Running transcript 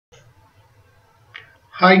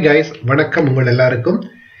Hi guys, வணக்கம் உங்கள் எல்லாருக்கும்.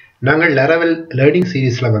 நாங்கள் Laravel learning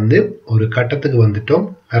seriesல வந்து ஒரு கட்டத்துக்கு வந்துட்டோம்.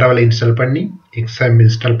 Laravel இன்ஸ்டால் பண்ணி, XAMPP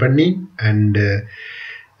இன்ஸ்டால் பண்ணி and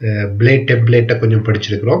blade template கொஞ்சம்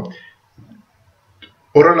படிச்சிருக்கிறோம்.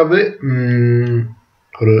 ஓரளவு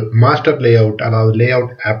ஒரு மாஸ்டர் லேஅவுட் அதாவது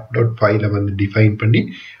லேஅவுட் app.py வந்து டிஃபைன் பண்ணி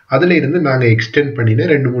அதில இருந்து நாங்க எக்ஸ்டெண்ட் பண்ணின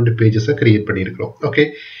 2-3 பேजेस கிரியேட் பண்ணியிருக்கிறோம். ஓகே.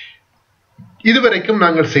 இதுவரைக்கும்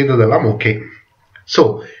நாங்கள் செய்ததெல்லாம் ஓகே. So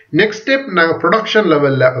next step நாங்க production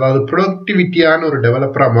levelல அதாவது productivityயான ஒரு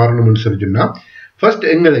டெவலப்பரா மாறணும்னு சொல்லிட்டோம்னா first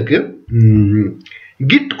எங்களுக்கு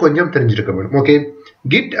git கொஞ்சம் தெரிஞ்சிருக்க வேண்டும். ஓகே.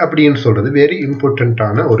 git அப்படினு சொல்றது very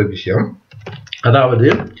importantஆன ஒரு விஷயம். அதாவது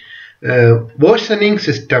versioning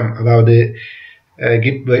system அதாவது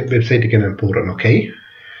git வெப்சைட்டுக்கு நான் போறேன். ஓகே.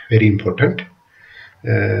 very important.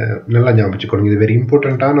 நல்லா ஞாபகம் வச்சுக்கோங்க, இது வெரி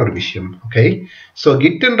இம்பார்ட்டன்டான ஒரு விஷயம். ஓகே. ஸோ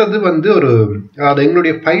கிட்ன்றது வந்து ஒரு அதாவது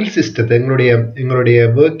எங்களுடைய ஃபைல் சிஸ்டத்தை எங்களுடைய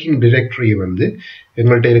ஒர்க்கிங் டிரெக்டரியை வந்து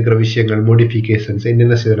எங்கள்கிட்ட இருக்கிற விஷயங்கள் மோடிஃபிகேஷன்ஸ்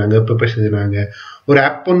என்னென்ன செய்யறாங்க எப்போ செய்யறாங்க ஒரு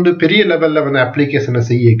ஆப் வந்து பெரிய லெவலில் வந்து அப்ளிகேஷனை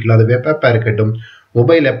செய்யல, அது வெப் ஆப்பாக இருக்கட்டும்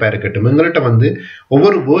மொபைல் ஆப்பாக இருக்கட்டும் எங்கள்கிட்ட வந்து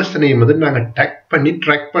ஒவ்வொரு வேர்ஷனையும் வந்து நாங்கள்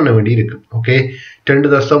ட்ராக் பண்ண வேண்டி இருக்கு. ஓகே.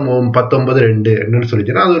 10.19.2 என்னன்னு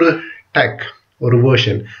சொல்லிச்சுன்னா அது ஒரு டேக் ஒரு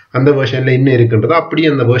வேர்ஷன், அந்த வேர்ஷன்ல என்ன இருக்குன்றதோ அப்படியே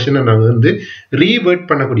அந்த வேர்ஷனை நாங்கள் வந்து ரீவர்ட்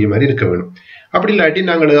பண்ணக்கூடிய மாதிரி இருக்க வேணும். அப்படி இல்லாட்டி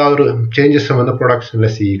நாங்கள் ஏதாவது ஒரு சேஞ்சஸ் வந்து ப்ரொடக்ஷன்ல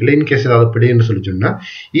செய்யல இன்கேஸ் ஏதாவது அப்படின்னு சொல்லி சொன்னா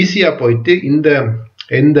ஈஸியா போயிட்டு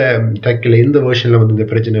எந்த டேக்கில் எந்த வேர்ஷன்ல வந்து இந்த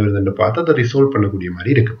பிரச்சனை வருதுன்னு பார்த்து அதை ரிசால்வ் பண்ணக்கூடிய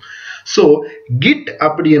மாதிரி இருக்கு. ஸோ கிட்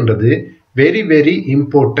அப்படின்றது வெரி வெரி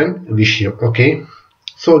இம்பார்ட்டன்ட் விஷயம். ஓகே.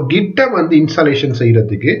 ஸோ கிட்டை வந்து இன்ஸ்டாலேஷன்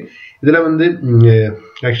செய்யறதுக்கு இதுல வந்து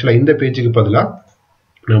ஆக்சுவலா இந்த பேஜுக்கு பதிலாக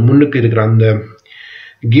நான் முன்னுக்கு இருக்கிற அந்த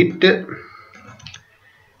git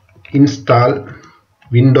install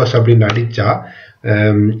windows அப்படின்னு அடிச்சா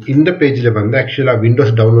இந்த பேஜ்ல வந்து ஆக்சுவலா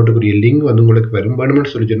விண்டோஸ் டவுன்லோடுக்குரிய லிங்க் வந்து உங்களுக்கு வரும்.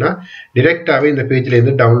 வேணும்னு சொல்லிச்சுன்னா டிரெக்டாவே இந்த பேஜ்ல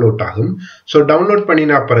இருந்து டவுன்லோட் ஆகும். ஸோ டவுன்லோட்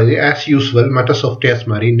பண்ணினா பிறகு ஆஸ் யூஸ்வல் மற்ற சாஃப்ட்வேர்ஸ்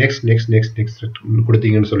மாதிரி நெக்ஸ்ட்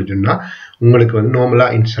கொடுத்தீங்கன்னு சொல்லிச்சுன்னா உங்களுக்கு வந்து நார்மலா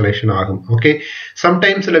இன்ஸ்டாலேஷன் ஆகும். ஓகே.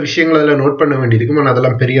 சம்டைம்ஸ் சில விஷயங்கள் அதில் நோட் பண்ண வேண்டியிருக்கும், ஆனால்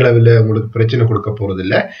அதெல்லாம் பெரிய அளவில் உங்களுக்கு பிரச்சனை கொடுக்க போறது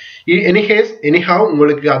இல்லை. எனிஹாவ்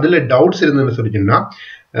உங்களுக்கு அதுல டவுட்ஸ் இருந்ததுன்னு சொல்லிச்சுன்னா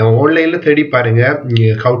ஆன்லைன்ல தேடி பாருங்க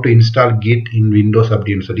how to install git in windows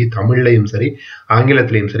அப்படின்னு சொல்லி தமிழ்லையும் சரி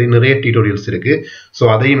ஆங்கிலத்திலையும் சரி நிறைய டியூட்டோரியல்ஸ் இருக்கு. ஸோ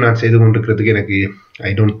அதையும் நான் செய்து கொண்டிருக்கிறதுக்கு எனக்கு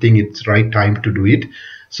I don't think it's right time to do it.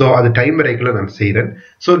 So அது டைம் வரைக்கும் நான் செய்கிறேன்.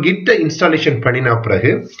 ஸோ கிட்டை இன்ஸ்டாலேஷன் பண்ணின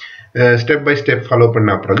பிறகு ஸ்டெப் பை ஸ்டெப் ஃபாலோ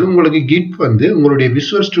பண்ண பிறகு உங்களுக்கு கிட் வந்து உங்களுடைய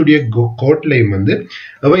விசுவல் ஸ்டுடியோ கோட்லையும் வந்து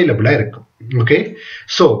அவைலபிளா இருக்கும். ஓகே.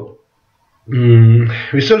 ஸோ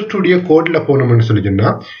விசுவல் ஸ்டுடியோ கோட்ல போனோம்னு சொல்லிச்சுன்னா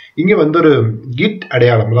இங்க வந்து ஒரு கிட்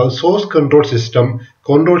அடையாளம் அதாவது source control system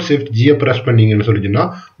control shift ஜியை press பண்ணீங்கன்னு சொல்லிச்சுன்னா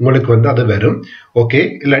உங்களுக்கு வந்து அது வரும். ஓகே.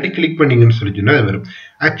 இல்லாட்டி கிளிக் பண்ணீங்கன்னு சொல்லிச்சுன்னா அது வரும்.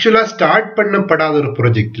 ஆக்சுவலா ஸ்டார்ட் பண்ணப்படாத ஒரு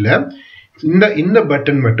ப்ராஜெக்ட்ல இந்த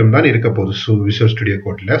பட்டன் மட்டும் தான் இருக்க போகுது விசுவல் ஸ்டுடியோ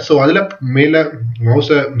கோட்ல. ஸோ அதுல மேல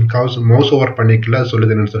மவுஸ் ஓவர் பண்ணிக்கல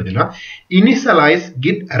சொல்லுது என்னன்னு சொல்லிச்சுன்னா இனிஷியலைஸ்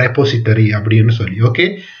கிட் ரெபோசிட்டரி அப்படின்னு சொல்லி. ஓகே.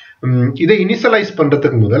 இதை இனிஷியலைஸ்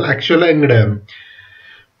பண்றதுக்கு முதல் ஆக்சுவலா எங்களோட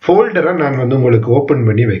ஃபோல்டரை நான் வந்து உங்களுக்கு ஓபன்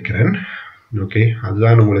பண்ணி வைக்கிறேன். ஓகே.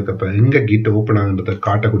 அதுதான் உங்களுக்கு அப்ப எங்க கிட் ஓபன் ஆகுன்றதை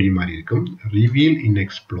காட்டக்கூடிய மாதிரி இருக்கும். ரிவீல் இன்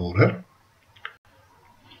எக்ஸ்ப்ளோரர்.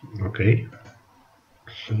 ஓகே.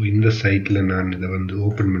 ஸோ இந்த சைட்ல நான் இதை வந்து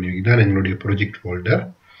ஓபன் பண்ணி வைக்கிறேன், எங்களுடைய ப்ராஜெக்ட் ஃபோல்டர்.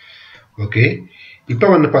 ஓகே. இப்போ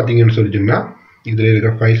வந்து பாத்தீங்கன்னு சொல்லிச்சுன்னா இதுல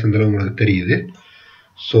இருக்கிற ஃபைல்ஸ் அந்த உங்களுக்கு தெரியுது.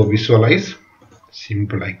 So visualise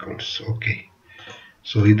simple icons. Okay.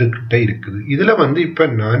 So இதுகிட்ட இருக்குது. இதுல வந்து இப்ப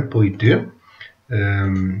நான் போயிட்டு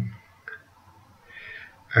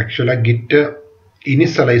ஆக்சுவலா கிட்ட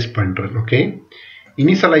இனிஷியலைஸ் பண்றேன். ஓகே.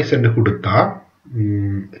 இனிஷியலைஸ் கொடுத்தா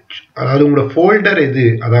அதாவது உங்களோட ஃபோல்டர் எது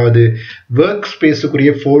அதாவது ஒர்க்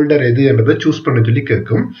ஸ்பேஸுக்குரிய ஃபோல்டர் எது என்றதை சூஸ் பண்ண சொல்லி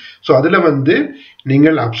கேட்கும். ஸோ அதுல வந்து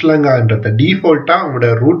நீங்கள் அப்ஸ்லாங்கான்றத டிஃபால்ட்டா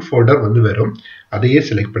உங்களோட ரூட் ஃபோல்டர் வந்து வரும், அதையே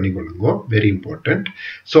செலக்ட் பண்ணிக்கொள்ளுங்க. Very important.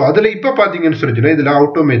 ஸோ அதுல இப்ப பாத்தீங்கன்னு சொல்லிச்சுன்னா இதுல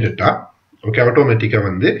ஆட்டோமேட்டிக்கா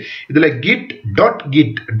வந்து இதுல git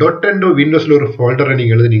விண்டோஸ்ல ஒரு ஃபோல்டரை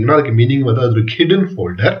நீங்க எழுதுனீங்கன்னா அதுக்கு மீனிங் வந்து அது ஒரு ஹிடன்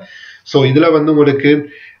ஃபோல்டர். ஸோ இதுல வந்து உங்களுக்கு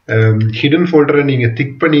ஹிடன் ஃபோல்டரை நீங்க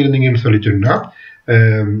திக் பண்ணியிருந்தீங்கன்னு சொல்லி சொன்னா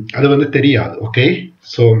அது வந்து தெரியாது. ஓகே.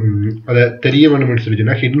 ஸோ அதை தெரிய வேணும்னு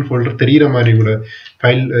சொல்லிச்சுன்னா ஹிடன் ஃபோல்டர் தெரியிற மாதிரி உங்களோட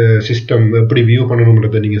ஃபைல் சிஸ்டம் எப்படி வியூ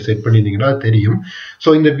பண்ணணும்ன்றதை நீங்க செட் பண்ணியிருந்தீங்கன்னா அது தெரியும். ஸோ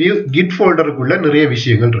இந்த கிட் ஃபோல்டருக்குள்ள நிறைய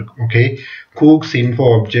விஷயங்கள் இருக்கும். ஓகே. கூக்ஸ் இன்ஃபோ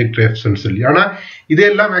ஆப்ஜெக்ட் ரெஃப்ஸ்ன்னு சொல்லி. ஆனா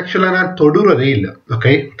இதெல்லாம் ஆக்சுவலா நான் தொடுறதே இல்லை.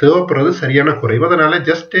 ஓகே. தேவைப்படுறது சரியான குறைவு. அதனால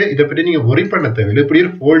ஜஸ்ட் இதை பற்றி நீங்க ஒரி பண்ண தேவையில்லை. இப்படி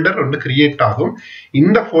ஒரு ஃபோல்டர் ஒன்று கிரியேட் ஆகும்.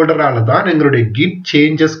 இந்த ஃபோல்டரால தான் எங்களுடைய கிட்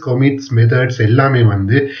சேஞ்சஸ் கமிட்ஸ் மெத்தட்ஸ் எல்லாமே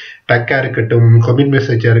வந்து டக்கா இருக்கட்டும் கமிட்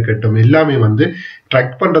மெசேஜா இருக்கட்டும் எல்லாமே வந்து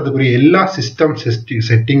ட்ராக் பண்றதுக்குரிய எல்லா சிஸ்டம்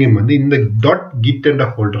செட்டிங்கும் வந்து இந்த .git என்ற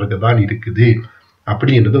ஃபோல்டருக்கு தான் இருக்குது.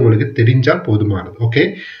 அப்படின்றது உங்களுக்கு தெரிஞ்சால் போதுமானது. ஓகே,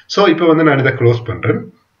 ஸோ இப்போ வந்து நான் இதை க்ளோஸ் பண்ணுறேன்.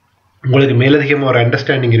 உங்களுக்கு மேலதிகமாக ஒரு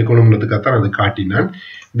அண்டர்ஸ்டாண்டிங் இருக்கணும்ன்றதுக்காக தான் அது காட்டினான்.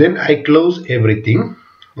 தென் ஐ close every thing.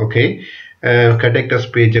 Okay, conductors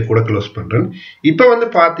பேஜை கூட க்ளோஸ் பண்ணுறேன். இப்போ வந்து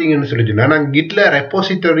பார்த்தீங்கன்னு சொல்லிச்சுன்னா நாங்கள் கிட்ல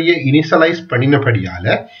ரெப்போசிட்டரியை இனிஷியலைஸ்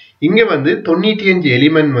பண்ணினபடியால் இங்கே வந்து 95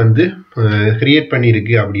 எலிமெண்ட் வந்து கிரியேட்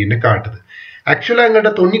பண்ணியிருக்கு அப்படின்னு காட்டுது. ஆக்சுவலாக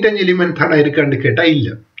எங்கள்கிட்ட 95 எலிமெண்ட் தானே இருக்கான்னு கேட்டால்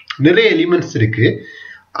இல்லை, நிறைய எலிமெண்ட்ஸ் இருக்கு.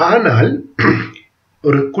 ஆனால்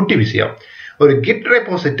ஒரு குட்டி விஷயம், ஒரு கிட்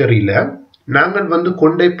ரெப்போசிட்டரியில் நாங்கள் வந்து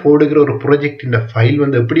கொண்டே போடுகிற ஒரு ப்ராஜெக்டின் ஃபைல்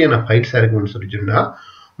வந்து எப்படியான ஃபைல்ஸாக இருக்குன்னு சொல்லி சொன்னால்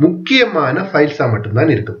முக்கியமான ஃபைல்ஸாக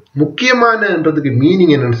மட்டும்தான் இருக்கும். முக்கியமானன்றதுக்கு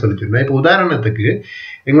மீனிங் என்னன்னு சொல்லி சொன்னால், இப்போ உதாரணத்துக்கு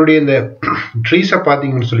எங்களுடைய இந்த ட்ரீஸை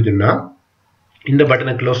பார்த்தீங்கன்னு சொல்லி சொன்னால் இந்த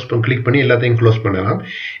பட்டனை கிளிக் பண்ணி எல்லாத்தையும் க்ளோஸ் பண்ணலாம்.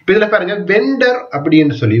 இப்போ இதில் பாருங்க வெண்டர்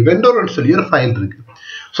அப்படின்னு சொல்லி வெண்டர்னு சொல்லி ஒரு ஃபைல் இருக்கு.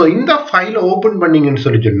 ஸோ இந்த ஃபைலை ஓப்பன் பண்ணீங்கன்னு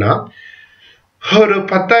சொல்லி சொன்னால் ஒரு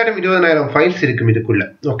 10,000-20,000 ஃபைல்ஸ் இருக்கும் இதுக்குள்ள.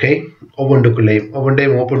 ஓகே,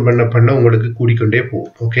 ஒவ்வொன்றையும் ஓப்பன் பண்ண உங்களுக்கு கூடிக்கொண்டே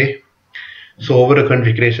போகும். ஓகே, ஸோ ஒவ்வொரு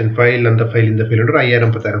கன்ஃபிகரேஷன் ஃபைல், அந்த ஃபைல், இந்த ஃபைல்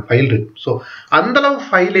 5,000-10,000 ஃபைல் இருக்கு. ஸோ அந்தளவு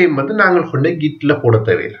ஃபைலையும் வந்து நாங்கள் கொண்டு கிட்ல போட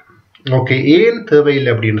தேவையில்லை. ஓகே, ஏன்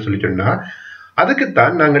தேவையில்லை அப்படின்னு சொல்லி சொன்னால்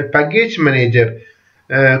அதுக்குத்தான் நாங்கள் package manager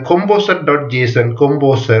composer.json,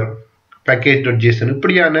 composer package.json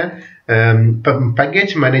இப்படியான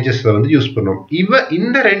பேக்கேஜ் மேனேஜர்ஸை வந்து யூஸ் பண்ணுவோம்.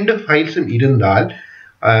 இந்த ரெண்டு ஃபைல்ஸும் இருந்தால்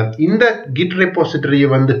இந்த கிட் ரெப்போசிட்டரியை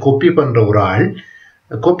வந்து காப்பி பண்ற ஒரு ஆள்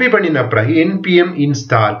காப்பி பண்ணின பிறகு npm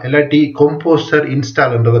install இல்லாட்டி composer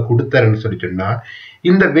installன்றதை கொடுத்தாருன்னு சொல்லி சொன்னா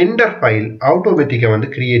இந்த வெண்டர் ஃபைல் ஆட்டோமேட்டிக்காக வந்து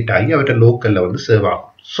கிரியேட் ஆகி அவர்கிட்ட லோக்கல்ல வந்து சேவ் ஆகும்.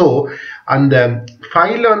 ஸோ அந்த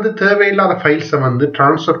ஃபைல வந்து தேவையில்லாத ஃபைல்ஸை வந்து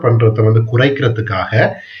டிரான்ஸ்ஃபர் பண்றதை வந்து குறைக்கிறதுக்காக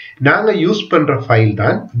நாங்கள் யூஸ் பண்ற ஃபைல்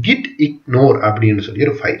தான் git ignore அப்படின்னு சொல்லி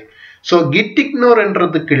ஒரு ஃபைல். ஸோ git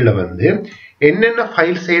ignoreன்றதுக்குள்ள வந்து என்னென்ன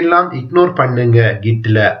ஃபைல்ஸ் எல்லாம் இக்னோர் பண்ணுங்க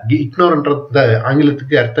கிட்ல. இக்னோர்ன்றது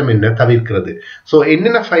ஆங்கிலத்துக்கு அர்த்தம் என்ன, தவிர்க்கிறது. ஸோ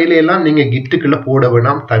என்னென்ன ஃபைலை எல்லாம் நீங்க கிட்டுக்குள்ள போட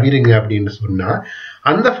வேணாம் தவிருங்க அப்படின்னு சொன்னா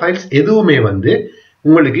அந்த ஃபைல்ஸ் எதுவுமே வந்து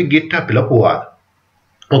உங்களுக்கு கிட்ஹப்ல போகாது.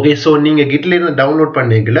 ஓகே, ஸோ நீங்க கிட்ல இருந்து டவுன்லோட்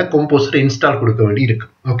பண்ணீங்கல கம்போசர் இன்ஸ்டால் கொடுக்க வேண்டி இருக்கு.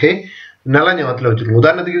 ஓகே, நல்லா ஞாபகத்தில் வச்சுக்கோங்க.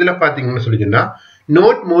 உதாரணத்துக்கு இதுல பாத்தீங்கன்னு சொல்லிச்சுன்னா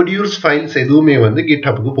நோட் மோடியூல்ஸ் ஃபைல்ஸ் எதுவுமே வந்து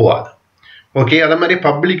கிட்ஹப்புக்கு போகாது. ஓகே, அதே மாதிரி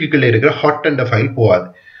பப்ளிக்குள்ள இருக்கிற ஹாட் அண்ட் ஃபைல் போகாது.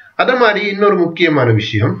 அதே மாதிரி இன்னொரு முக்கியமான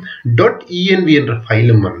விஷயம் .env என்ற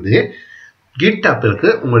ஃபைலும் வந்து கிட்ஹப்புக்கு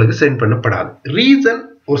உங்களுக்கு சென்ட் பண்ணப்படாது. ரீசன்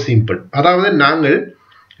ஒரு சிம்பிள், அதாவது நாங்கள்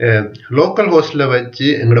லோக்கல் ஹோஸ்ட்ல வச்சு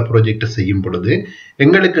எங்களோட ப்ராஜெக்ட் செய்யும் பொழுது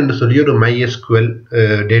எங்களுக்கு சொல்லி ஒரு MySQL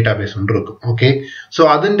டேட்டாபேஸ் ஒன்று இருக்கும். Okay, so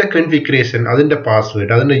அதிண்ட configuration, அதிண்ட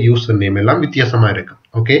password, அதிண்ட user name எல்லாம் வித்தியாசமா இருக்கும்.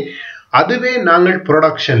 ஓகே, அதுவே நாங்கள்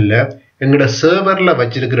ப்ரொடக்ஷன்ல எங்களோட சர்வர்ல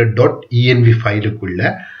வச்சிருக்கிற .env ஃபைலுக்குள்ள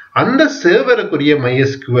அந்த சர்வருக்குரிய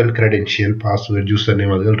MySQL credential, password, user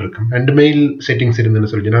name அதுகள் இருக்கும். அண்ட் மெயில் செட்டிங்ஸ் இருந்துன்னு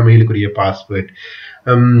சொல்லிச்சுன்னா மெயிலுக்குரிய பாஸ்வேர்ட்,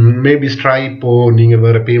 மேபி ஸ்ட்ரைப்போ நீங்க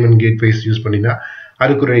வேற பேமெண்ட் கேட்வேஸ் யூஸ் பண்ணினா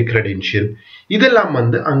அதுக்குரிய கிரெடென்ஷியல் இதெல்லாம்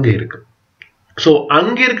வந்து அங்க இருக்கு. ஸோ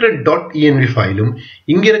அங்க இருக்கிற .env ஃபைலும்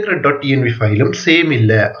இங்க இருக்கிற .env ஃபைலும் சேம்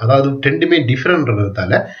இல்லை, அதாவது ரெண்டுமே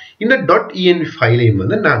டிஃபரெண்ட்ன்றதால இந்த .env ஃபைலையும்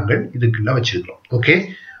வந்து நாங்கள் இதுக்குள்ள வச்சிருக்கிறோம். ஓகே,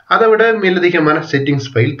 அதை விட மேலதிகமான செட்டிங்ஸ்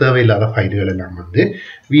ஃபைல், தேவையில்லாத ஃபைல்கள் எல்லாம் வந்து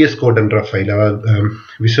VS கோட்ன்ற ஃபைல், அதாவது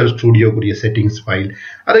விஷுவல் ஸ்டுடியோக்குரிய செட்டிங்ஸ் ஃபைல்,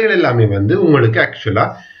 அதுகள் எல்லாமே வந்து உங்களுக்கு ஆக்சுவலா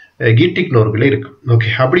git ignore இருக்கு. ஓகே,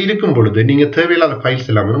 அப்படி இருக்கும் பொழுது நீங்க தேவையில்லாத ஃபைல்ஸ்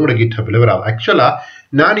எல்லாமே உங்களோட GitHubல வராது. ஆக்சுவலா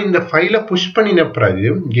நான் இந்த ஃபைலை புஷ் பண்ணின பிறகு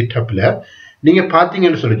GitHubல நீங்க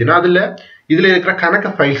பாத்தீங்கன்னு சொல்லிச்சுன்னா இதுல இருக்கிற கணக்க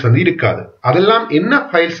ஃபைல்ஸ் வந்து இருக்காது. அதெல்லாம் என்ன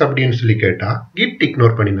ஃபைல்ஸ் அப்படின்னு சொல்லி கேட்டா git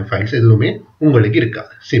ignore பண்ணின ஃபைல்ஸ் எதுவுமே உங்களுக்கு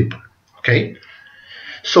இருக்காது. சிம்பிள். ஓகே,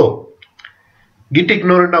 ஸோ git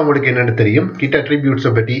ignoreன்னா உங்களுக்கு என்னன்னு தெரியும். git attributes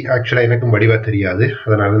பற்றி ஆக்சுவலா எனக்கும் வடிவா தெரியாது,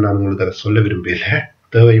 அதனால நான் உங்களுக்கு அதை சொல்ல விரும்பல,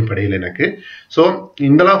 தேவையும் படையில எனக்கு. ஸோ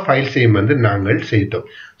இந்த ஃபைல்ஸையும் வந்து நாங்கள் செய்தோம்.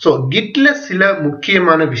 ஸோ கிட்ல சில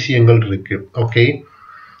முக்கியமான விஷயங்கள் இருக்கு. Okay,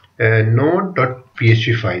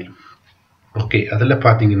 node.php file. ஓகே, அதில்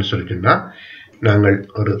பார்த்தீங்கன்னு சொல்லிட்டுன்னா நாங்கள்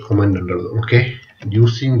ஒரு கமெண்ட் பண்றது. ஓகே,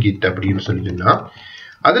 யூசிங் கிட் அப்படின்னு சொல்லிட்டுன்னா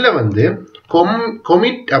அதில் வந்து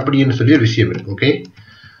commit அப்படின்னு சொல்லி ஒரு விஷயம் இருக்கு. ஓகே,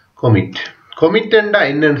 commit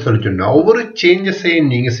என்னன்னு சொல்லிட்டுன்னா ஒவ்வொரு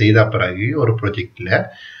சேஞ்சஸையும் நீங்க செய்த பிறகு ஒரு ப்ராஜெக்ட்ல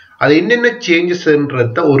அது என்னென்ன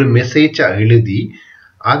சேஞ்சஸ்ன்றத ஒரு மெசேஜை எழுதி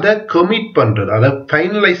அதை கமிட் பண்றது, அதை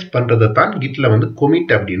ஃபைனலைஸ் பண்றதை தான் கிட்ல வந்து commit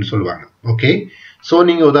அப்படின்னு சொல்லுவாங்க. ஓகே, ஸோ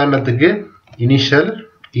நீங்க உதாரணத்துக்கு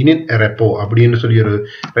init repo அப்படின்னு சொல்லி ஒரு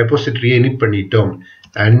ரெப்போசிட்டரியை இனிட் பண்ணிட்டோம்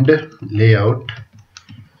அண்ட் லேஅவுட்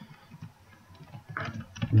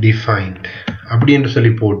டிஃபைன்ட் அப்படின்னு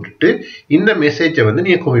சொல்லி போட்டுட்டு இந்த மெசேஜை வந்து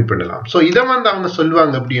நீங்க commit பண்ணலாம். ஸோ இதை வந்து அவங்க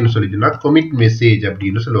சொல்லுவாங்க அப்படின்னு சொல்லிட்டுன்னா commit மெசேஜ்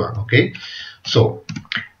அப்படின்னு சொல்லுவாங்க. ஓகே, ஸோ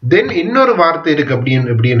தென் இன்னொரு வார்த்தை இருக்கு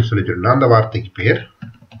அப்படின்னு சொல்லி சொன்னா அந்த வார்த்தைக்கு பேர்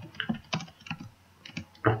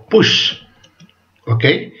push.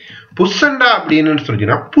 Okay, push anda அப்படினு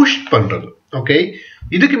சொல்லினா push பண்றது. Okay,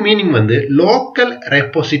 இதுக்கு மீனிங் வந்து லோக்கல்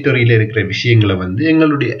ரெபோசிட்டரியில இருக்கிற விஷயங்களை வந்து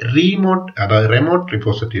எங்களுடைய அதாவது remote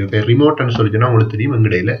repository. Okay, remote னு சொல்லினா உங்களுக்கு தெரியும்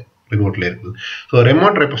எங்கடையில remoteல இருக்குது. So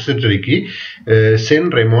remote repositoryக்கு send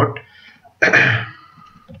remote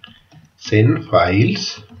send files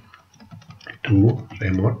to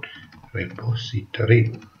remote repository.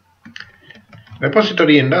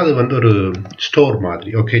 Repository என்றால் அது வந்து ஒரு ஸ்டோர்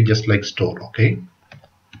மாதிரி. Okay, just like store. Okay,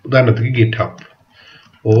 உதாரணத்துக்கு GitHub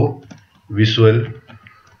ஓ Visual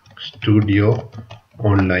Studio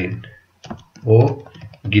Online ஓ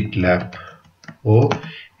GitLab ஓ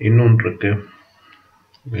இன்னொன்று இருக்கு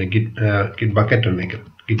Git bucket நினைக்கிறேன்.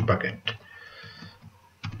 Git bucket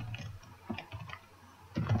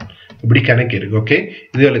இப்படி கணக்கு இருக்கு. ஓகே,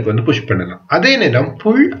 இதுகளுக்கு வந்து புஷ் பண்ணலாம். அதே நேரம்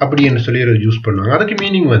புல் அப்படின்னு சொல்லி யூஸ் பண்ணுவாங்க. அதுக்கு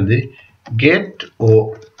மீனிங் வந்து get or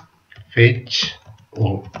fetch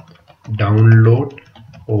or download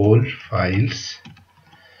all files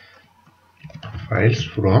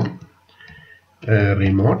from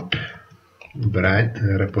remote branch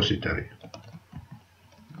repository.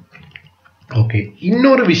 Okay,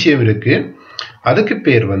 இன்னொரு விஷயம் இருக்கு. அதுக்கு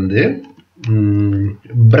பேர் வந்து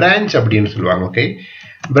branch அப்படின்னு சொல்லுவாங்க. ஓகே,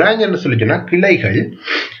 branch என்ன சொல்லிட்டோம்னா கிளைகள்.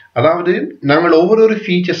 அதாவது நாங்கள் ஒவ்வொரு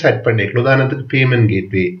ஃபீச்சர்ஸ் ஆட் பண்ணிக்கலாம். உதாரணத்துக்கு பேமெண்ட்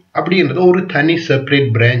கேட்வே அப்படின்றது ஒரு தனி செப்பரேட்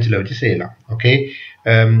பிரான்ச்ல வச்சு செய்யலாம். ஓகே,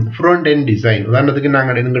 ஃப்ரண்ட் எண்ட் டிசைன் உதாரணத்துக்கு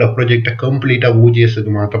நாங்கள் எங்களோட ப்ராஜெக்டை கம்ப்ளீட்டா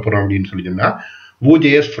OJSக்கு மாற்ற போறோம் அப்படின்னு சொல்லிட்டோம்னா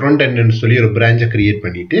OJS ஃப்ரண்ட் எண்ட்னு சொல்லி ஒரு பிரான்ச்சை கிரியேட்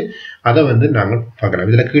பண்ணிட்டு அதை வந்து நாங்கள் பார்க்கலாம்.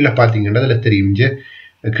 இதுல கீழே பார்த்தீங்கன்னா அதில் தெரியும்,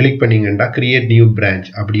 கிளிக் பண்ணீங்கன்னா கிரியேட் நியூ பிரான்ச்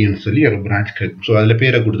அப்படின்னு சொல்லி ஒரு பிரான்ச் கிடைக்கும். ஸோ அதில்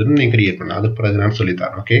பேரை கொடுத்துட்டு நீங்கள் கிரியேட் பண்ணலாம். அது பிறகு நான்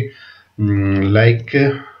சொல்லித்தரேன். Okay, like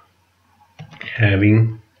having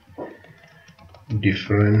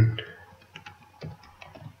different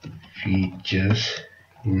features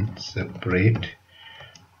in separate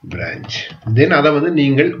branch. Then அதை வந்து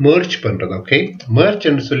நீங்கள் merge பண்றது. ஓகே, merge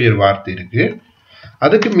என்று சொல்லி ஒரு வார்த்தை இருக்கு.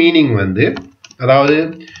 அதுக்கு மீனிங் வந்து அதாவது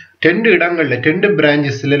 2 இடங்கள்ல 2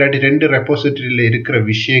 பிரான்ச்சஸ்ல இல்லாட்டி 2 ரெபோசிட்டரியில இருக்கிற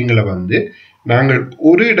விஷயங்களை வந்து நாங்கள்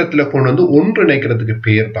ஒரு இடத்துல கொண்டு வந்து ஒன்றிணைக்கிறதுக்கு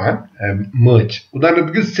பேர் தான் merge.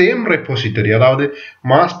 உதாரணத்துக்கு சேம் ரெபோசிட்டரி, அதாவது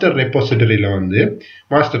மாஸ்டர் ரெபோசிட்டரியில வந்து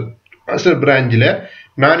மாஸ்டர் பிரான்ச்ல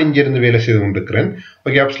நான் இங்கிருந்து வேலை செய்து கொண்டிருக்கிறேன்.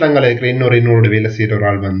 ஓகே, அப்ஸ்லாங்கால இருக்கிற இன்னொரு வேலை செய்யற ஒரு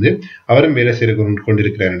ஆள் வந்து அவரும் வேலை செய்து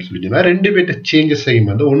கொண்டிருக்கிறாருன்னு சொல்லி சொன்னா 2 பேர்ட்ட சேஞ்சஸையும்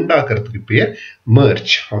வந்து உண்டாக்குறதுக்கு பேர்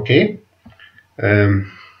merge. Okay,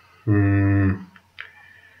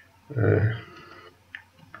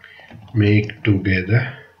 make together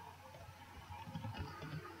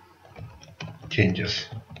changes.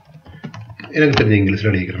 எனக்கு தெரிஞ்ச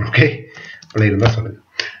இங்கிலீஷ்ல எழுதிக்கிறேன். ஓகே, அப்படி இருந்தா சொல்லுங்க.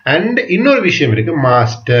 அண்ட் இன்னொரு விஷயம் இருக்கு,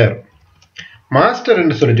 மாஸ்டர்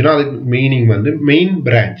என்று சொல்லிச்சுன்னா அதுக்கு மீனிங் வந்து மெயின்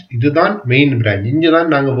பிரான்ச். இதுதான் மெயின் பிரான்ச்.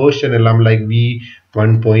 இங்கதான் நாங்க வெர்ஷன் எல்லாம் லைக்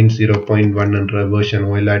v1.0.1 என்ற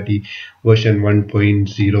வெர்ஷனோ இல்லாட்டி வெர்ஷன்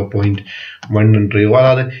 1.0.1 என்று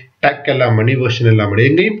அதாவது டக் எல்லாம் பண்ணி வெர்ஷன் எல்லாம் பண்ணி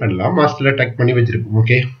எங்கேயும் பண்ணலாம். மாஸ்டர்ல டக் பண்ணி வச்சிருக்கோம்.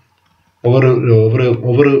 ஓகே,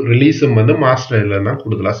 ஒவ்வொரு ரிலீஸும் வந்து மாஸ்டர்ல தான்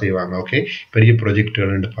கூடுதலா செய்வாங்க. ஓகே, பெரிய ப்ராஜெக்ட்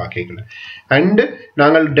பார்க்கல. அண்ட்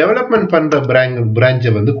நாங்கள் டெவலப்மெண்ட் பண்ற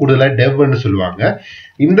பிரான்ச்சை வந்து கூடுதலா டெவ்னு சொல்லுவாங்க.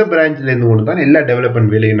 இந்த பிரான்ச்ல இருந்து கொண்டு தான் எல்லா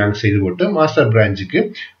டெவலப்மெண்ட் வேலையும் நாங்கள் செய்து போட்டு மாஸ்டர் பிரான்ச்சுக்கு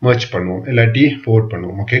மர்ஜ் பண்ணுவோம், இல்லாட்டி போர்ட்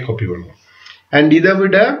பண்ணுவோம். ஓகே, காப்பி பண்ணுவோம். அண்ட் இதை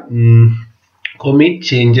விட commit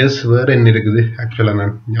changes வேற என்ன இருக்குது ஆக்சுவலா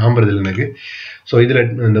நான் ஞாபகம் எனக்கு. ஸோ இதுல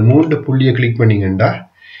இந்த 3 புள்ளியை கிளிக் பண்ணீங்கன்னா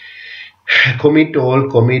commit all,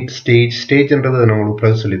 commit stageன்றது நான் உங்களுக்கு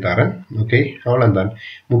பிறகு சொல்லித்தரேன். ஓகே, அவ்வளவுதான்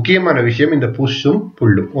முக்கியமான விஷயம் இந்த புஷ்ஷும்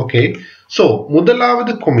புல்லும். ஓகே, ஸோ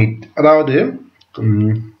முதலாவது commit, அதாவது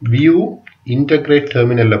view integrate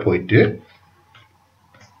terminalல போயிட்டு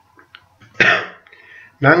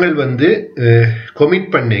நாங்கள் வந்து commit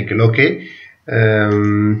பண்ணிக்கல. ஓகே,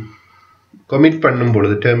 commit பண்ணும்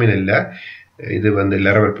பொழுது டெர்மினல்ல இது வந்து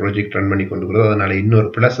Laravel ப்ராஜெக்ட் ரன் பண்ணி கொண்டு போகிறது. அதனால இன்னொரு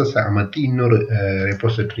ப்ளஸஸ் அமர்த்தி இன்னொரு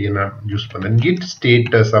ரெபோசிட்டரியை நான் யூஸ் பண்ணேன். கிட்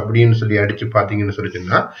ஸ்டேட்டஸ் அப்படின்னு சொல்லி அடிச்சு பார்த்தீங்கன்னு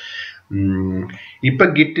சொல்லிச்சுன்னா இப்போ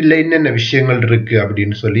கிட்டில் என்னென்ன விஷயங்கள் இருக்கு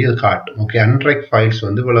அப்படின்னு சொல்லி அது காட்டும். ஓகே, அன்ட்ராக்ட் ஃபைல்ஸ்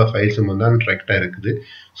வந்து இவ்வளவு ஃபைல்ஸும் வந்து அன்ட்ராக்டா இருக்குது.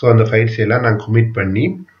 ஸோ அந்த ஃபைல்ஸ் எல்லாம் நான் கமிட் பண்ணி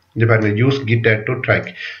இந்த பாருங்க use kit add to track.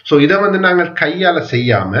 So இதை வந்து நாங்கள் கையால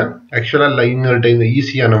செய்யாம ஆக்சுவலா எங்கள்கிட்ட இந்த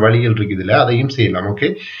ஈஸியான வழிகள் இருக்குது இல்லை, அதையும் செய்யலாம். ஓகே,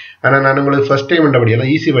 ஆனால் நான் உங்களுக்கு ஃபர்ஸ்ட் டைம்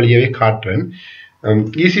அப்படியெல்லாம் ஈஸி வழியாவே காட்டுறேன்.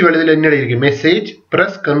 ஈஸி வழியில் என்ன இருக்கு, message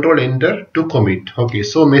press control enter to commit. Okay,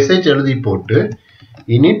 so message எழுதி போட்டு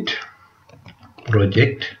init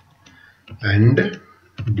project and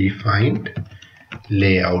defined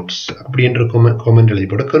layouts அப்படின்ற கமெண்ட் எழுதி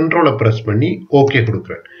போட்டு கண்ட்ரோலை பிரஸ் பண்ணி ஓகே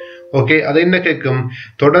கொடுக்குறேன். ஓகே அது என்ன கேட்கும்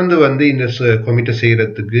தொடர்ந்து வந்து இந்த கமிட்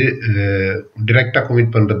செய்யறதுக்கு டைரக்டா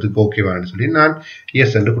கமிட் பண்றதுக்கு ஓகேவான்னு சொல்லி நான்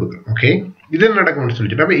எஸ் என்று கொடுக்குறேன் ஓகே இது நடக்கும்னு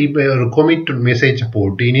சொல்லிட்டு நம்ம இப்போ ஒரு கமிட் மெசேஜை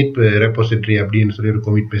போட்டு இனிட் ரெபோசிட்டரி அப்படின்னு சொல்லி ஒரு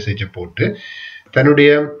கமிட் மெசேஜை போட்டு தன்னுடைய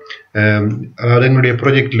அதாவது எங்களுடைய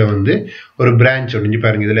ப்ராஜெக்ட்ல வந்து ஒரு பிரான்ச் ஒன்று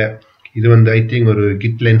பாருங்க இதுல இது வந்து ஐ திங்க் ஒரு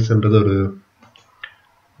கிட் லென்ஸ்ன்றது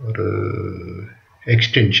ஒரு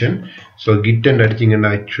எக்ஸ்டென்ஷன் ஸோ கிட் அண்ட்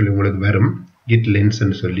அடிச்சிங்கன்னா ஆக்சுவலி உங்களுக்கு வரும் கிட்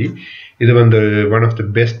லென்ஸ்ன்னு சொல்லி இது வந்து ஒன் ஆஃப் த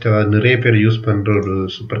பெஸ்ட் அதாவது நிறைய பேர் யூஸ் பண்ணுற ஒரு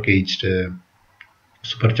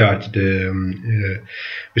சூப்பர் சார்ஜ்டு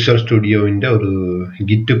விசுவல் ஸ்டுடியோவின் ஒரு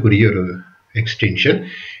கிட்டுக்குரிய ஒரு எக்ஸ்டென்ஷன்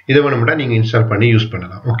இதை வேணும்னா நீங்கள் இன்ஸ்டால் பண்ணி யூஸ்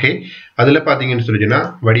பண்ணலாம் ஓகே அதில் பார்த்தீங்கன்னு சொல்லிச்சுன்னா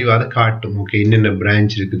வடிவாத காட்டும் ஓகே என்னென்ன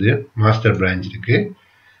பிரான்ச் இருக்குது மாஸ்டர் பிரான்ச் இருக்குது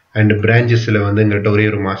அண்ட் பிரான்ச்சஸில் வந்து எங்கள்கிட்ட ஒரே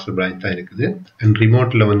ஒரு மாஸ்டர் பிரான்ச் தான் இருக்குது அண்ட்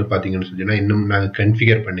ரிமோட்டில் வந்து பார்த்தீங்கன்னு சொல்லிச்சுன்னா இன்னும் நாங்கள்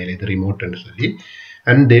கன்ஃபிகர் பண்ணல இது ரிமோட்னு சொல்லி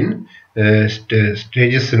அண்ட் தென்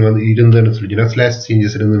ஸ்டேஜஸ் வந்து இருந்ததுன்னு சொல்லிச்சுன்னா ஸ்லாஷ்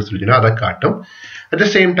சேஞ்சஸ் இருந்ததுன்னு சொல்லிச்சுன்னா அதை காட்டும் at the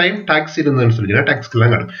same time tax இருந்ததுன்னு சொல்லிச்சுன்னா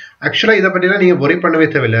டாக்ஸ்க்கெல்லாம் காட்டும் ஆக்சுவலாக இதை பற்றிலாம் நீங்கள் ஒரே பண்ணவே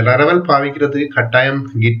தேவையில்லை லரவல் பாவிக்கிறதுக்கு கட்டாயம்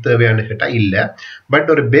கிட் தேவையானு கேட்டால் இல்லை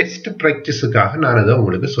பட் ஒரு பெஸ்ட் ப்ராக்டிஸுக்காக நான் அதை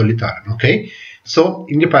உங்களுக்கு சொல்லித்தரேன் ஓகே ஸோ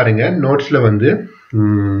இங்கே பாருங்க நோட்ஸில் வந்து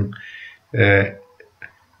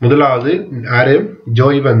முதலாவது யாரு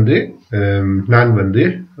ஜோய் வந்து நான் வந்து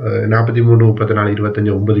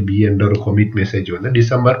 43-34-25-9B என்ற ஒரு கமிட் மெசேஜ் வந்து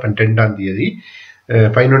டிசம்பர் 12ஆம் தேதி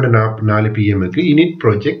 11:04 PM init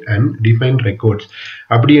project and define records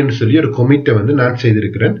அப்படின்னு சொல்லி ஒரு கமிட்டை வந்து நான்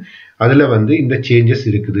செய்திருக்கிறேன் அதில் வந்து இந்த சேஞ்சஸ்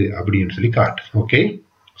இருக்குது அப்படின்னு சொல்லி காட்டு ஓகே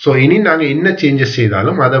ஸோ இனி நாங்கள் என்ன சேஞ்சஸ்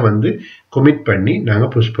செய்தாலும் அதை வந்து கமிட் பண்ணி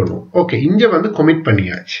நாங்கள் புஷ் பண்ணுவோம் ஓகே இங்கே வந்து கமிட்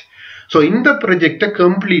பண்ணியாச்சு ஸோ இந்த ப்ராஜெக்டை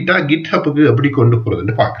கம்ப்ளீட்டாக கிட்ஹப்புக்கு எப்படி கொண்டு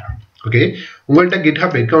போகிறதுன்னு பார்க்கலாம் ஓகே உங்கள்கிட்ட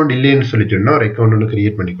கிட்ஹப் அக்கௌண்ட் இல்லைன்னு சொல்லிட்டோம்னா ஒரு அக்கௌண்ட் ஒன்று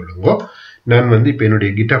கிரியேட் பண்ணிக்கொள்ளுங்க நான் வந்து இப்போ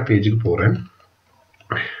என்னுடைய கிட்ஹப் பேஜுக்கு போகிறேன்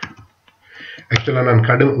ஆக்சுவலாக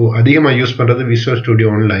நான் அதிகமாக யூஸ் பண்ணுறது விசுவல் ஸ்டுடியோ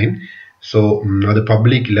ஆன்லைன் ஸோ அது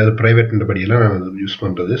பப்ளிக் இல்லை அது ப்ரைவேட்ன்றபடியெல்லாம் நான் யூஸ்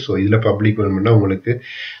பண்ணுறது ஸோ இதில் பப்ளிக் வேணும்னா உங்களுக்கு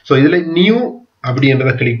ஸோ இதில் நியூ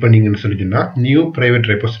அப்படின்றத கிளிக் பண்ணீங்கன்னு சொல்லிட்டுன்னா நியூ ப்ரைவேட்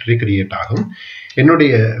ரெபோசிட்டரி கிரியேட் ஆகும்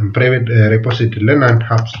என்னுடைய ப்ரைவேட் ரெபோசிட்டரியில் நான்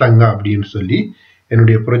ஹப்ஸ்லங்கா அப்படின்னு சொல்லி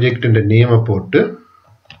என்னுடைய ப்ராஜெக்ட் நேமை போட்டு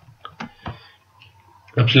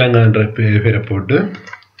ஹப்ஸ்லங்கான்ற பேரை போட்டு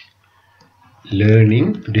லேர்னிங்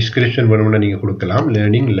டிஸ்கிரிப்ஷன் வேணும்னா நீங்கள் கொடுக்கலாம்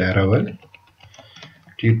லேர்னிங் லாரவல்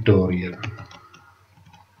டியூட்டோரியல்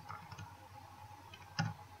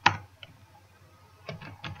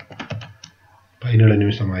பதினேழு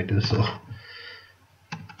நிமிஷம் ஆயிட்டு ஸோ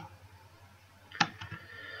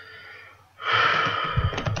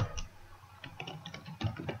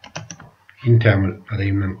இன் தமிழ்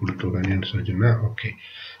அதையும் நான் கொடுத்து விடுறேன்னு சொல்லிச்சுன்னா ஓகே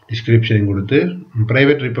டிஸ்கிரிப்ஷன் கொடுத்து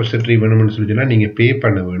ப்ரைவேட் ரெபோசிட்டரி வேணும்னு சொல்லிச்சுன்னா நீங்கள் பே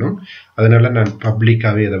பண்ண வேணும் அதனால் நான்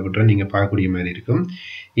பப்ளிக்காகவே அதை விட்றேன் நீங்கள் பார்க்கக்கூடிய மாதிரி இருக்கும்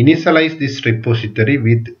இனிஷியலைஸ் திஸ் ரெபோசிட்டரி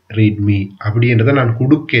வித் ரீட்மி அப்படின்றத நான்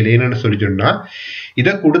கொடுக்கலேன்னு சொல்லிச்சோன்னா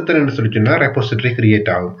இதை கொடுத்தேன்னு சொல்லிச்சோன்னா ரெபோசிட்டரி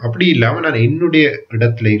கிரியேட் ஆகும் அப்படி இல்லாமல் நான் என்னுடைய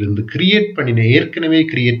இடத்துல இருந்து ஏற்கனவே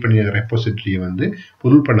கிரியேட் பண்ணின ரெபோசிட்டரியை வந்து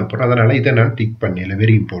புல் பண்ண போகிறேன் அதனால் இதை நான் டிக் பண்ணல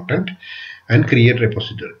very important and create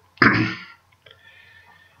ரெபோசிட்டரி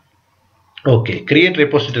okay create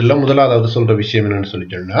ரெபோசிட்டரியில் முதலாவது சொல்கிற விஷயம் என்னன்னு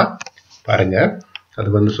சொல்லிட்டோம்னா பாருங்க அது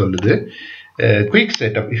வந்து சொல்லுது quick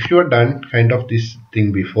setup if you are done kind of this thing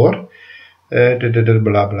before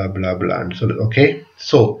blah blah blah blah and சொல்லுது okay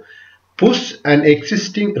so push and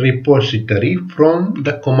existing ரெபோசிட்டரி from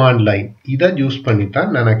the command line இதை யூஸ் பண்ணி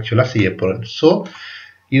தான் நான் ஆக்சுவலாக செய்ய போகிறேன் ஸோ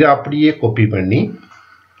இதை அப்படியே காப்பி பண்ணி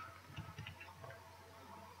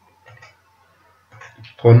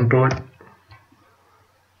கண்ட்ரோல்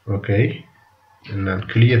ஓகே நான்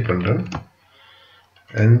கிளியர் பண்ணுறேன்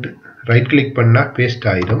அண்ட் ரைட் கிளிக் பண்ணால் பேஸ்ட்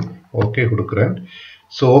ஆயிடும் ஓகே கொடுக்குறேன்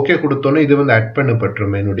ஸோ ஓகே கொடுத்தோன்னே இது வந்து ஆட்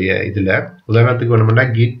பண்ணப்பட்டுரும் என்னுடைய இதில் உதாரணத்துக்கு வேணும்னா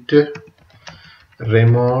கிட்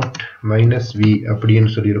remote -v அப்படின்னு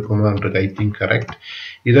சொல்லியிருக்கோமான்றது ஐ திங்க் கரெக்ட்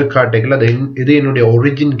இதை காட்டிக்கல அது இது என்னுடைய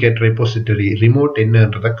ஒரிஜின் கெட் ரெபோசிட்டரி ரிமோட்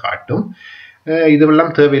என்னன்றதை காட்டும்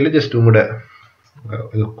இதெல்லாம் தேவையில்லை ஜஸ்ட் உங்களோட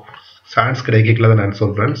சான்ஸ் கிடைக்கல நான்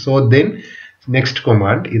சொல்கிறேன் ஸோ தென் நெக்ஸ்ட்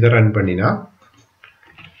கமாண்ட் இதை ரன் பண்ணினா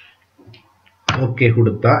ஓகே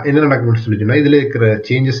கொடுத்தா என்ன நடக்கும்னு சொல்லிச்சுன்னா இதில் இருக்கிற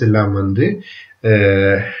சேஞ்சஸ் எல்லாம் வந்து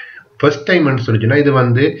ஃபர்ஸ்ட் டைம்னு சொல்லிச்சுன்னா இது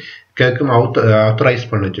வந்து கேட்கும் ஆத்தரைஸ்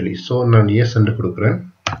பண்ண சொல்லி ஸோ நான் எஸ் என்று கொடுக்குறேன்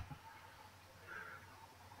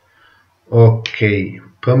okay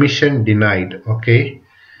permission denied okay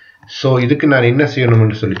so இதுக்கு நான் என்ன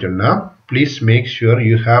செய்யணும்னு சொல்லிச்சோன்னா please make sure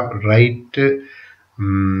you have right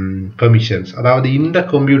permissions அதாவது இந்த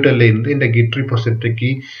கம்ப்யூட்டர்ல இருந்து இந்த கிட் ரெபோசிட்டரிக்கு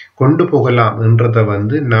கொண்டு போகலாம் என்றதை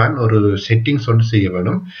வந்து நான் ஒரு செட்டிங்ஸ் ஒன்று செய்ய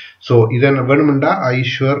வேணும் ஸோ இதை வேணுமெண்டா ஐ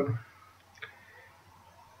sure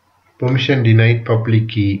permission denied public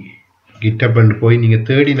key GitHub and போய் நீங்க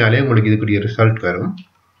தேடினாலே உங்களுக்கு இதுக்குரிய ரிசல்ட் வரும்.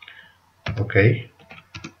 Okay,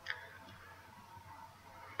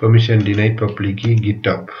 permission denied public key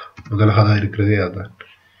GitHub முதலாக இருக்கிறதே அதான்.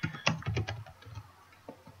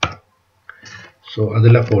 ஸோ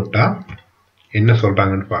அதில் போட்டால் என்ன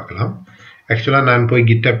சொல்கிறாங்கன்னு பார்க்கலாம். ஆக்சுவலாக நான் போய்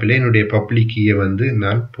GitHubல என்னுடைய பப்ளிக் கீயை வந்து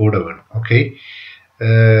நான் போட வேணும். Okay,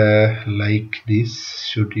 like this,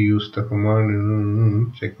 should use the command,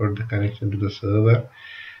 check out the connection to the server,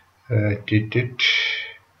 did it.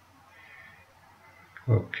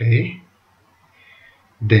 Okay,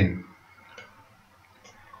 then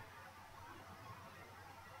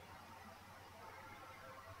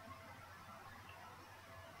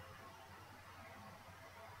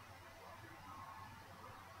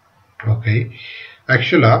okay,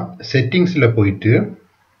 ஆக்சுவலாக செட்டிங்ஸில் போயிட்டு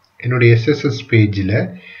என்னுடைய SSS பேஜில்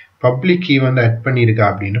பப்ளிக் கீ வந்து ஆட் பண்ணியிருக்கா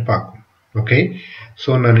அப்படின்னு பார்க்கும். ஓகே,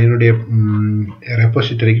 ஸோ நான் என்னுடைய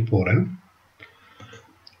ரெப்போசிட்டரிக்கு போகிறேன்.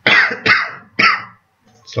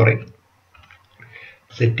 சாரி,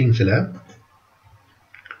 செட்டிங்ஸில்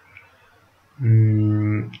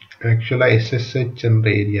ஆக்சுவலாக SSH என்ற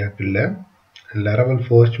ஏரியாக்குள்ள Laravel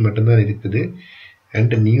first மட்டும்தான் இருக்குது.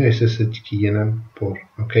 அண்ட் நியூ SSH கீயை நான் போகிறேன்.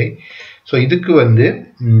 ஓகே, ஸோ இதுக்கு வந்து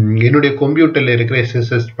என்னுடைய கம்ப்யூட்டரில் இருக்கிற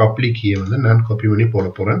SSH பப்ளிக் கீயை வந்து நான் காப்பி பண்ணி போட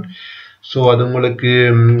போகிறேன். ஸோ அது உங்களுக்கு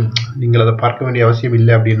நீங்கள் அதை பார்க்க வேண்டிய அவசியம்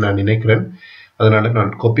இல்லை அப்படின்னு நான் நினைக்கிறேன். அதனால்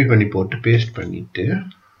நான் காப்பி பண்ணி போட்டு பேஸ்ட் பண்ணிவிட்டு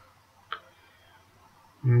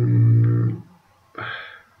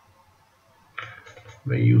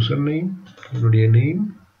my username, என்னுடைய நேம்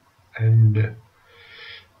அண்ட்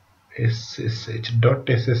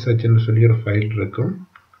ssh.ssh என்று சொல்லி ஒரு ஃபைல் இருக்கும்.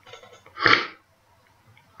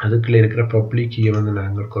 அதுக்குள்ள இருக்கிற பப்ளிக் கீயை வந்து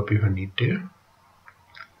நாங்கள் காப்பி பண்ணிட்டு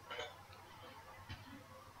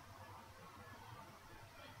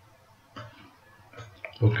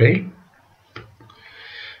ஓகே,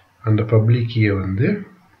 அந்த பப்ளிக் கீயை வந்து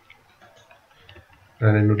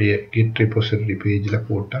நான் என்னுடைய Git repository பேஜில்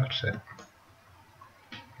போட்டால் சரி.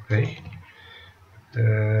 Okay,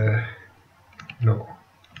 no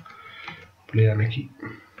பிளேயான key,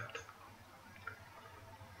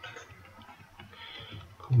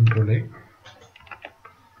 Ctrl+A,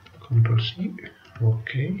 Ctrl+C,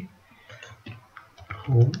 okay,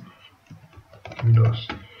 home Windows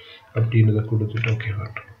அப்படின்றத கொடுத்துட்டு ஓகே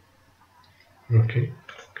பண்ணுறோம். Okay,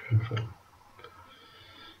 confirm.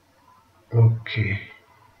 ஓகே,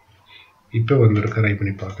 இப்போ வந்து ட்ரை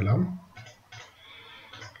பண்ணி பார்க்கலாம்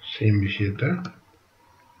சேம் விஷயத்தை.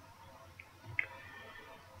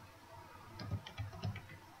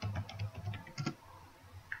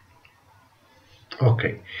 ஓகே,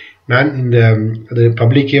 நான் இந்த அது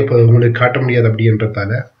பப்ளிக்கே உங்களுக்கு காட்ட முடியாது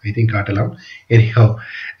அப்படின்றதால ஐ திங்க் காட்டலாம். எனிஹோ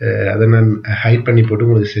அதை நான் ஹைட் பண்ணி போட்டு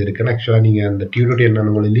உங்களுக்கு செய்யிருக்கேன். ஆக்சுவலாக நீங்கள் அந்த டியூட்டோரியல்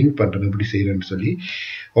நான் உங்களை லிங்க் பண்ணுறது எப்படி செய்கிறேன்னு சொல்லி.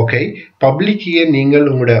 ஓகே, பப்ளிக்கையே நீங்கள்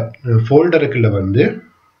உங்களோட ஃபோல்டருக்குள்ள வந்து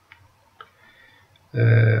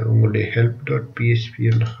உங்களுடைய help.php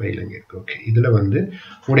என்ற ஃபைல் எங்கே இருக்குது. ஓகே, இதில் வந்து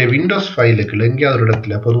உங்களுடைய விண்டோஸ் ஃபைலுக்குள்ள எங்கேயாவது ஒரு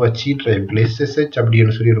இடத்துல பொதுவாக C டிரைவுக்குள்ள SSH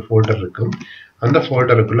அப்படின்னு சொல்லி ஒரு ஃபோல்டர் இருக்கும். அந்த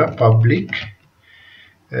ஃபோல்டருக்குள்ள பப்ளிக்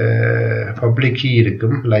கீ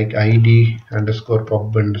இருக்கும். லைக்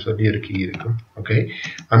id_pub சொல்லி ஒரு கீ இருக்கும். ஓகே,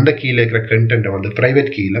 அந்த கீழே இருக்கிற கண்டென்ட்டை வந்து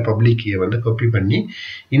ப்ரைவேட் கீயில் பப்ளிக் கீயை வந்து காப்பி பண்ணி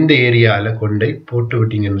இந்த ஏரியாவில் கொண்டு போட்டு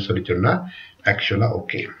விட்டீங்கன்னு சொல்லி சொன்னால் ஆக்சுவலாக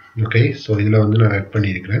ஓகே. ஓகே, ஸோ இதில் வந்து நான் ஆட்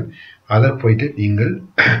பண்ணியிருக்கிறேன். அதை போயிட்டு நீங்கள்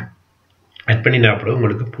ஆட் பண்ணினா அப்புறம்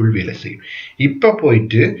உங்களுக்கு புல் வேலை செய்யும். இப்போ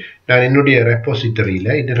போயிட்டு நான் என்னுடைய ரெப்போசிட்டரியில்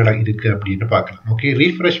என்ன இருக்குது அப்படின்னு பார்க்கலாம். ஓகே,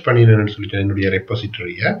 ரீஃப்ரெஷ் பண்ணினேன்னு சொல்லிட்டேன் என்னுடைய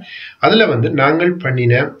ரெப்போசிட்டரியை. அதில் வந்து நாங்கள்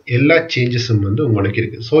பண்ணின எல்லா சேஞ்சஸும் வந்து உங்களுக்கு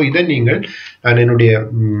இருக்குது. ஸோ இதை நான் என்னுடைய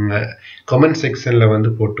கமெண்ட் செக்ஷனில்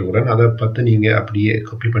வந்து போட்டுக்கிறேன். அதை பார்த்து நீங்கள் அப்படியே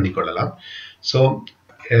காப்பி பண்ணிக்கொள்ளலாம். ஸோ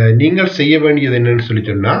நீங்கள் செய்ய வேண்டியது என்னன்னு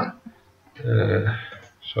சொல்லிட்டோம்னா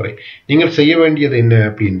நீங்கள் செய்ய வேண்டியது என்ன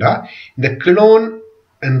அப்படின்னா இந்த கிளோன்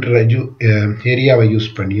என்ற ஏரியாவை யூஸ்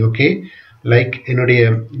பண்ணி ஓகே, லைக்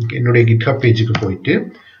என்னுடைய GitHub பேஜுக்கு போயிட்டு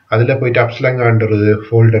அதில் போயிட்டு அப்ஸ்லாங்கான்ற ஒரு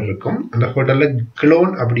ஃபோல்டர் இருக்கும். அந்த ஃபோல்டரில்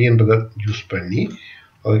க்ளோன் அப்படின்றத யூஸ் பண்ணி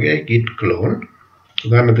ஓகே, கிட் க்ளோன்.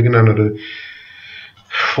 உதாரணத்துக்கு நான் ஒரு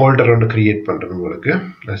ஃபோல்டர் ஒன்று கிரியேட் பண்ணுறேன். உங்களுக்கு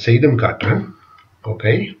நான் செய்தும் காட்டுறேன்.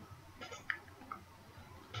 Okay,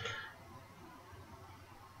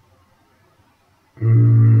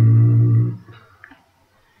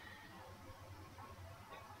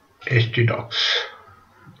 htdocs.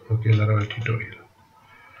 Okay, Laravel tutorial.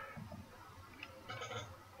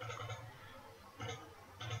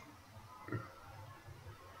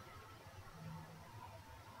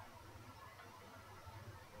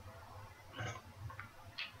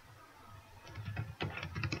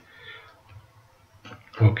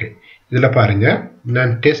 Okay, இதில் பாருங்க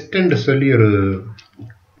நான் டெஸ்ட் என்று சொல்லி ஒரு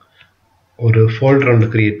ஒரு ஃபோல்டர்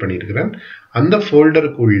ஒன்று கிரியேட் பண்ணியிருக்கிறேன். அந்த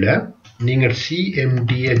ஃபோல்டருக்குள்ள நீங்கள்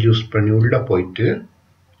சிஎம்டியை யூஸ் பண்ணி உள்ள போயிட்டு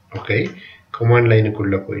ஓகே கமாண்ட்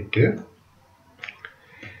லைனுக்குள்ள போயிட்டு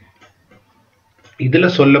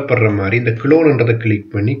இதில் சொல்லப்படுற மாதிரி இந்த க்ளோன்ன்றதை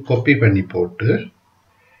கிளிக் பண்ணி காப்பி பண்ணி போட்டு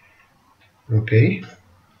ஓகே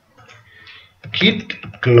git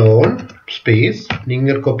clone ஸ்பேஸ்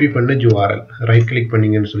நீங்கள் காப்பி பண்ண URL ரைட் கிளிக்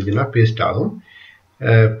பண்ணீங்கன்னு சொல்லிச்சுன்னா பேஸ்ட் ஆகும்.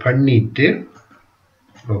 பண்ணிட்டு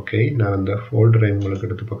ஓகே நான் அந்த ஃபோல்டரை உங்களுக்கு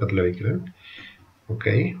எடுத்து பக்கத்தில் வைக்கிறேன்.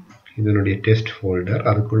 ஓகே இதனுடைய டெஸ்ட் ஃபோல்டர்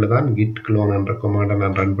அதுக்குள்ளே தான் git clone என்ற கமாண்டை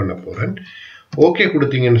நான் ரன் பண்ண போகிறேன். ஓகே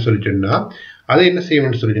கொடுத்தீங்கன்னு சொல்லிட்டுன்னா அதை என்ன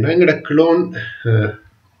செய்யணும்னு சொல்லிட்டுன்னா எங்களோட க்ளோன்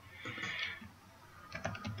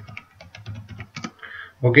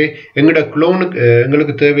ஓகே எங்களோட க்ளோனுக்கு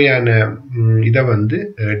எங்களுக்கு தேவையான இதை வந்து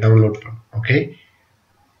டவுன்லோட் பண்ணும். ஓகே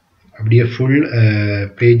அப்படியே ஃபுல்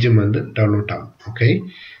பேஜும் வந்து டவுன்லோட் ஆகும். ஓகே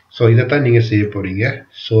ஸோ இதைத்தான் நீங்கள் செய்ய போகிறீங்க.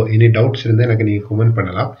 ஸோ எனி டவுட்ஸ் இருந்தால் எனக்கு நீங்கள் கமெண்ட்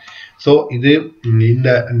பண்ணலாம். ஸோ இது இந்த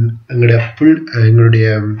எங்களுடைய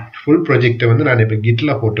ஃபுல் ப்ராஜெக்டை வந்து நான் இப்போ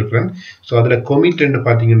கிட்டில் போட்டிருக்கிறேன். ஸோ அதில் கொமிட்ன்னு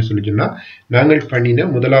பார்த்தீங்கன்னு சொல்லி சொன்னால் நாங்கள் பண்ணின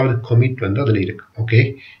முதலாவது கொமிட் வந்து அதில் இருக்குது. ஓகே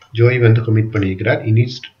ஜோய் வந்து கொமிட் பண்ணியிருக்கிறார்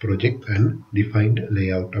இனிஸ்ட் project and defined lay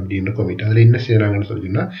out அப்படின்ற கொமிட். அதில் என்ன செய்கிறாங்கன்னு சொல்லி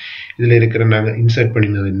சொன்னால் இதில் இருக்கிற நாங்கள் இன்சர்ட்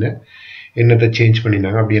பண்ணினது என்னத்தை சேஞ்ச்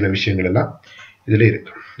பண்ணினாங்க அப்படின்ற விஷயங்கள் எல்லாம் இதில்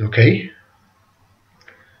இருக்கு. Okay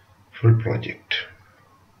full project.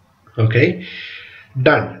 Okay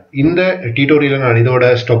done. இந்த டியூட்டோரியலை நான் இதோட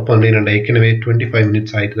ஸ்டாப் பண்ணேன். நான் ஏற்கனவே 25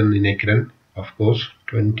 minutes ஆயிட்டுன்னு நினைக்கிறேன். of course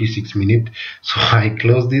 26 minutes. so I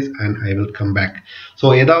close this and I will come back. so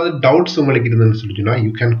ஏதாவது doubts உங்களுக்கு இருந்துன்னு சொல்லிட்டுனா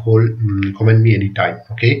you can comment me anytime.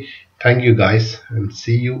 okay thank you guys and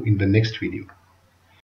see you in the next video.